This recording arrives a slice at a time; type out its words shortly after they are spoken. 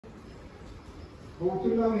Hậu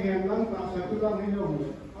tulang hiền lắm ta sẽ tulang hiền đâu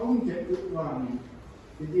ông chết được vàng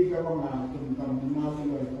thì đi cái bằng nào cùng tầm nào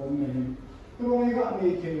cũng vậy con này tôi gạt đi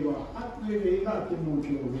chơi vào ắt đi gạt cái mồm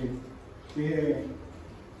chiều về thì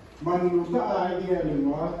mình lúc đó ai nghe được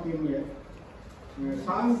mà thì người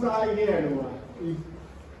sáng ra ai nghe được mà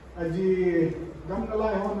aji dam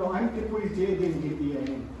nalai hon no anh cái quỷ chế đến cái gì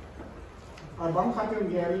à bằng khát cái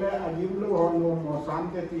nghe là aji lu hon no mà sáng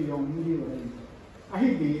cái gì ông đi rồi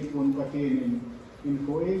ai đi con cái này in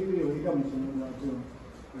ko ấy cái điều đâm xuống là rồi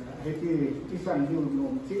hay cái sản dụng nó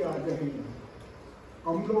chỉ ở đây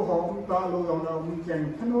ông lu hon ta lu hon là ông chèn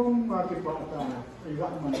thân ông mà cái quả ta cái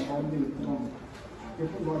gạo mình hon đi không cái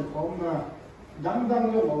phụ gọi hon là đắng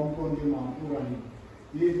đắng lu hon con đi làm phụ này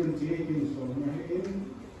đi con chế đi số này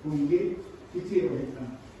cùng cái chiều ấy ta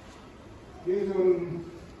cái rồi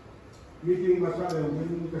meeting masalah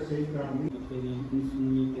mình cái xây dựng cái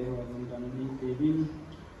suy cái hoạt động đăng ký cái bên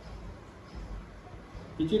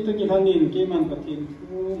cái chuyện tôi cái nhìn cái man cái tin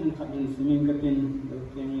mình khát nhìn suy cái tin đầu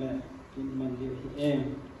tiên là tin man điều em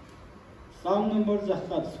sang number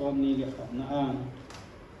zakat suami cái khát na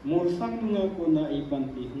một sang nữa cô na ipan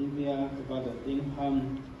pi India cái đó tiếng ham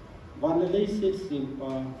và lấy sự xiêm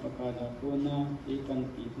pa cái đó cô na ipan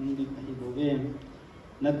pi India cái đồ về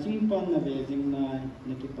na chimpan na về dinh na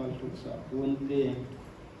na kipal thuộc sa cuốn te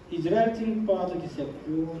Israel chimpa cho cái sẹp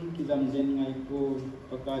cuốn cái dam den ngay cô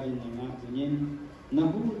pakadi na ngã zinin na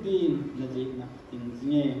hudin na jik na tin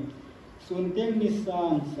zine sun tem ni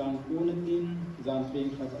sang cuốn tin zan peng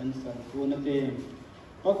khas an sang cuốn te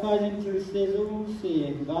pakadi til se zo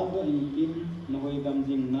se dal in tin na hoi dam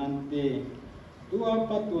jing nan te tua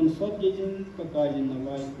patun sot jin pakadi na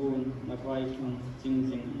vai chung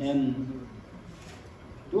jing hen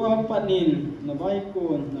tua panin na vai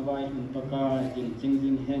hun paka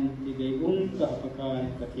jing hen ti gei ka paka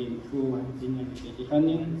pathin thu jing an ti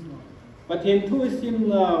hanin pathin thu sim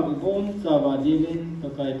la bon chawa dilin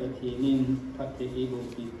pakai pathinin phatte e go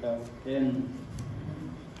pi ta hen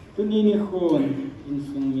tuni ni khon in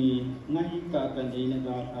sumi ngai ka kan e na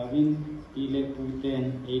da havin ile puten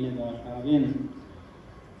e na da havin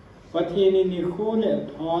pathini ni khole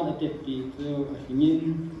phan atep ti chu hingin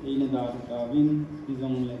eina da kawin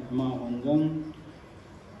izong le ma onjong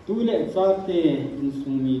tu le chate in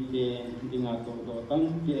sumi te dinga to do tang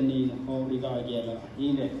ti ani na ho iga gela hi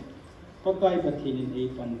le pakai pathini ei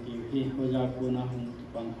pan ti hi hoja ko na hum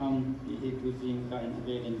pan ham ti he tu jing ka in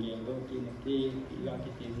ve len gel do ti na ti ila ti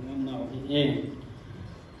ti ngam na hi e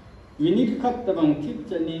minit khat ta bang thip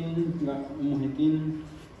chanin ga muhitin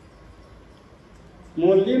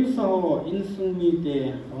Mulim saho insumi te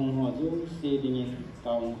hong ho ju se dingin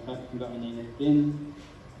taung khat ga ani ne tin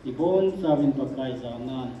ibon sabin pakai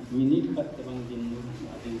zanan minit khat bang din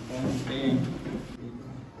adin kan te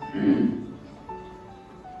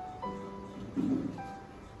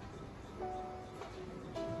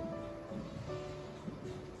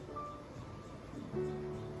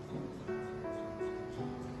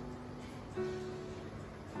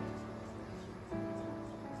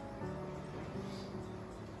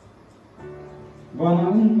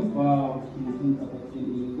Banang kepa mungkin dapat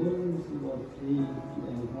diikut seperti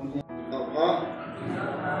yang halnya.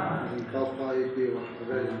 Kapa itu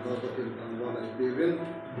ada yang kapa tentang wala itu.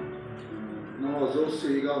 Nama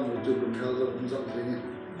Zosi ga muncul berhasil untuk ini.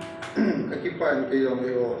 Kekipan yang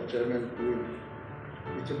leo chairman pun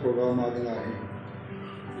itu program ada lagi.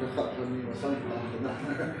 Dekat kami masang tanah.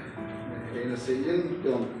 Ini sejin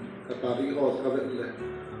yang katari orang karet le.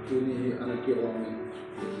 Tuni anak orang ni.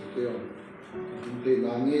 Yang Mungkin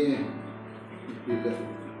langi bila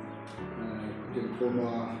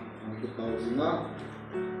koma kita usina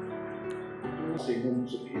singum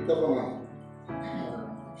kita bang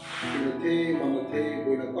ini manate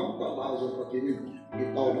boleh tampak lazu pakini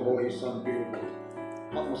kita udah isan biru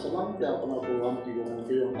hak masalah dia pernah buang tiga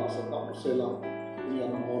mungkin tak sedap selang ini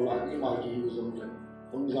yang mau lagi magi uzumnya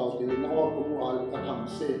penjauh di nawar kumu al takam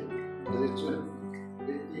se jadi cuy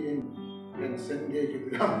ini yang sendiri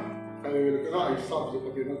gitu kalau kita isap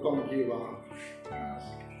seperti nonton kita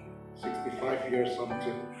 65 years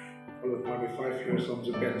something, kalau 25 years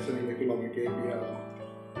something pension ini kita lagi KPR.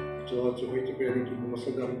 Jadi itu beri kita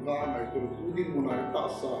masalah kan, itu udin munai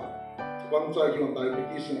tasa. Bangsa kita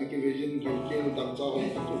diabetes ini kita vision kita dan cara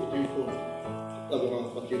itu itu. Kita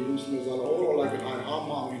orang pakai lus nezal orang lagi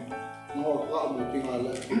hama ini, nol kamu tinggal.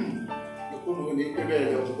 Aku mungkin ini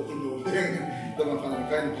beri seperti itu. Dengan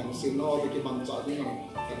kain pensil nol kita bangsa ini.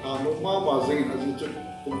 Kalau mau bazing aja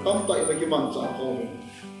kung tamta ila kimansa ko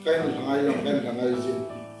kain ngai zin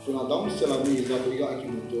suna dam selami za tuiga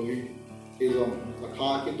akimutohi izom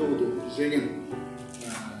lakha ki do zingin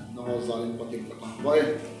na ho zalin patim ka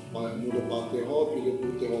bai Pai muda pate ho pile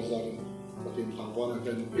pute ho zarin patin tangwana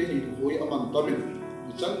kan peni voi aman tamin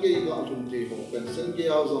bichang ge ga atum te ho pension ge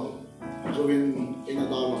azam join ina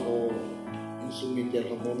dala ho insumi ter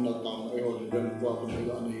ho mon na ta ai ho ren kwa ko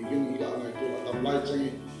ga ani gin ga ngai to atam lai chang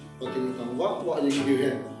patin tangwa wa ying ge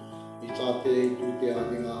he ichate tu te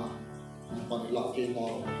adinga pan la ke na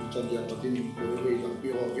bichang ya patin ko re la pi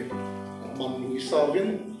ho ge man lu isa gen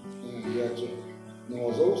ya jo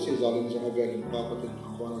no zo si zalin zo ga gen pa patin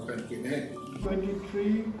tangwana kan kin he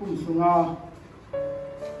 23 kumsunga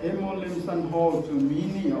Emolimsan Hall to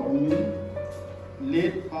Mini Omi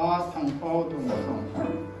late past and out to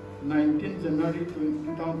 19 January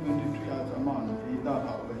 2023 as a man Ida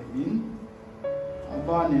in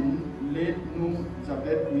Abanin late nu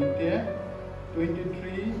Zabet Mite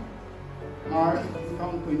 23 March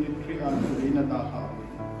 2023 as Rina Dahawi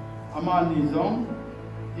Amani Zong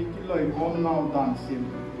Ikiloi Home now dancing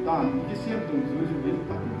dan isim tu Zubil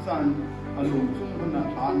Pakistan alung chung na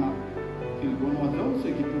thana tilgon modlo se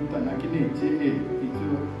kitu tana kini che itu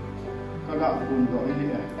kaga bundo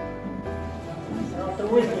ini ya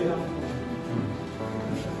terus ya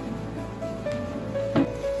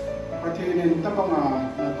patinin tabanga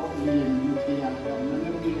na to ni yuti yang na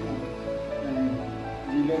nabi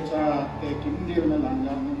dilecha te kimdir na lang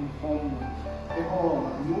yang hom te ho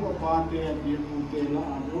nu pa te di te na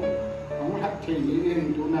ado ang hat che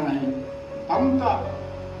ni tunai tamta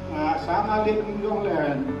sama lihat yung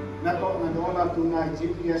lain, nato na dola tunai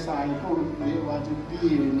GPS ay ko ni wajib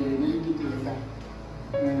di ni gitu ya.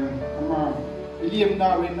 Ama iliem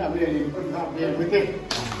na win na be pun na be betul.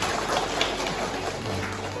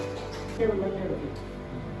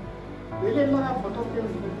 Iliem mana foto ke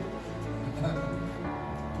ni?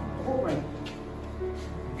 Oh my.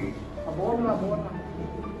 Abon na.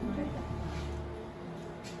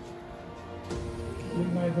 Ini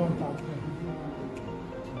mai don tak.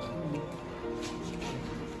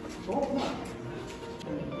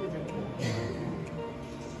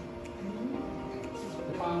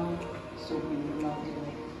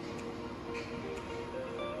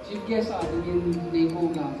 GPS adingin nego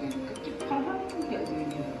natin parang kayak gini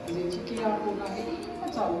jadi ciki aku nahi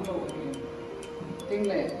macam lo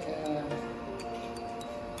tinggal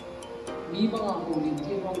ni bang aku ni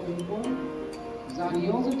dia bang pun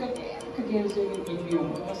zanion tu kayak sini video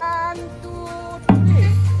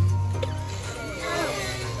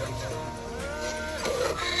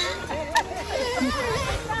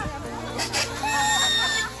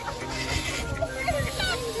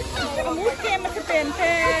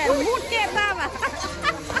Mungkin apa?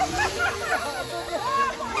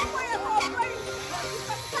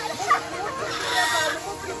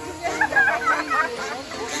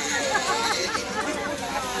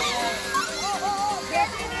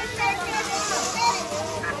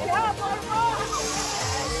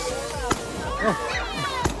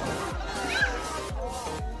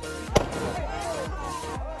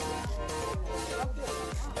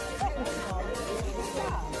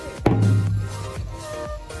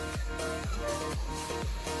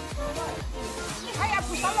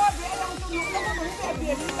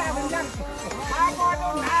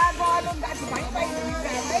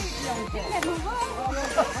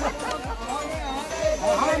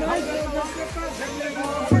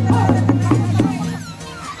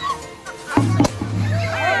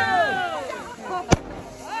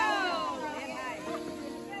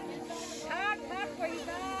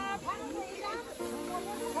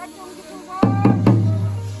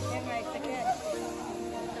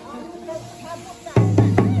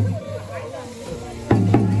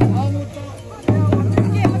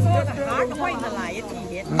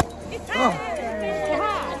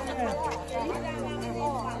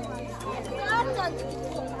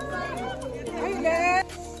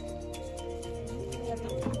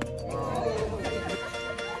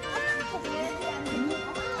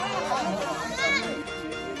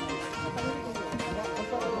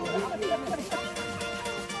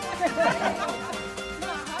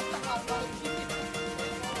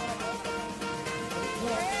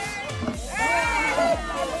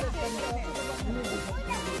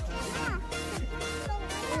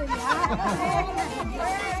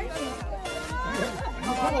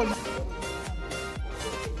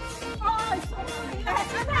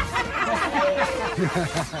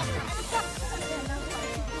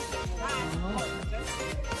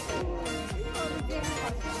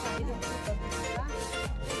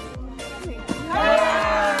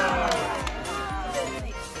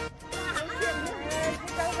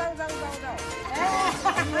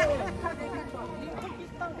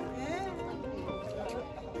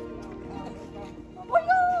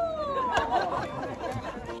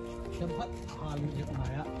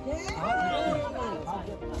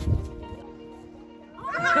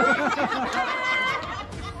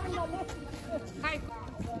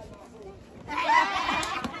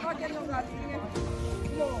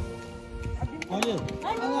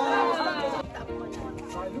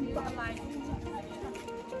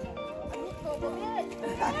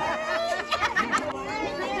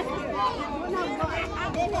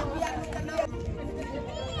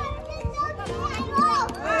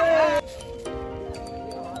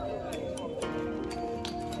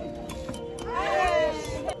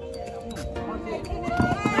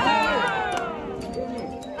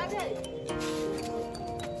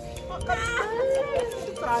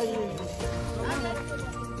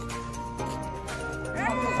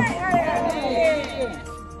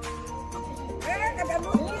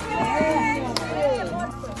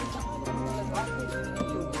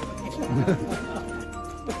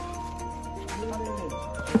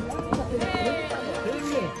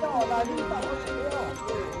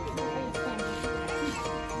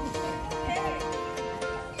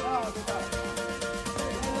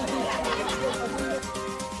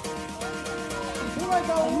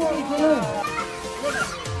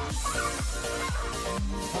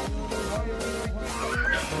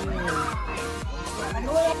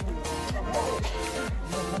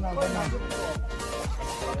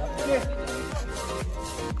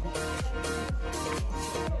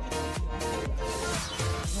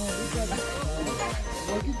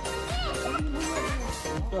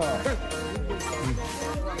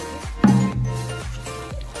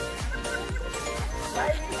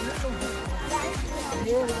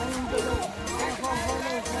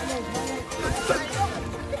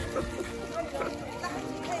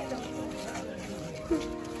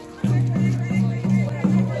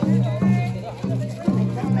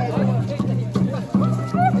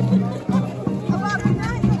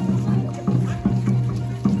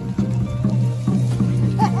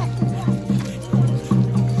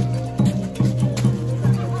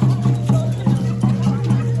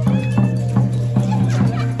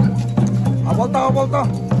 Volta.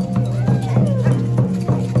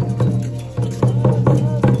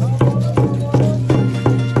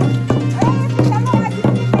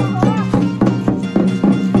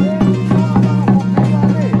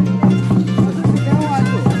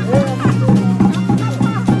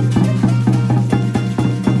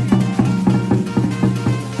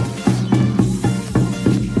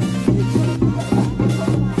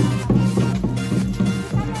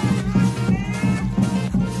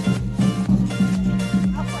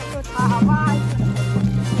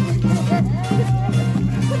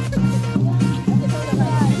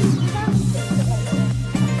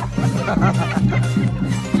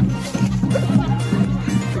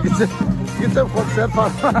 Kita konser apa?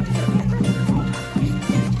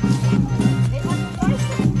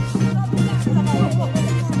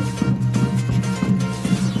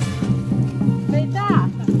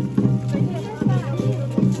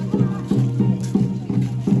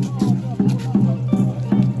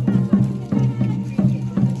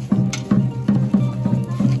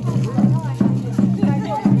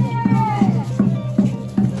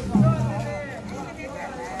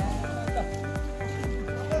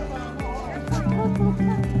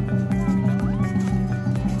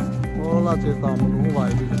 Cerita menunggu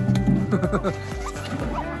baik.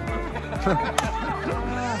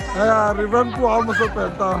 Ya, ribbon ku almost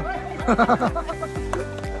penta.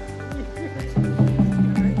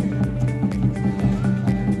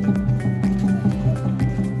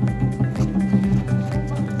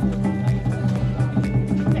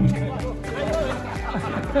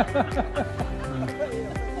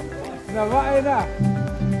 Nampak dah.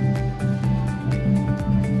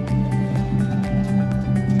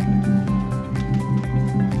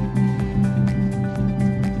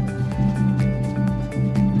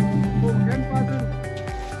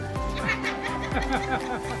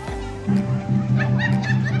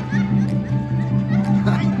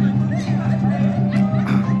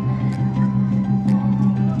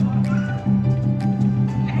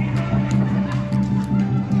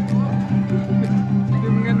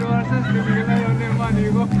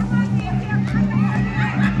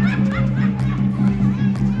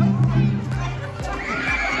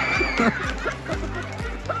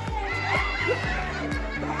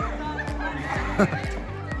 Ha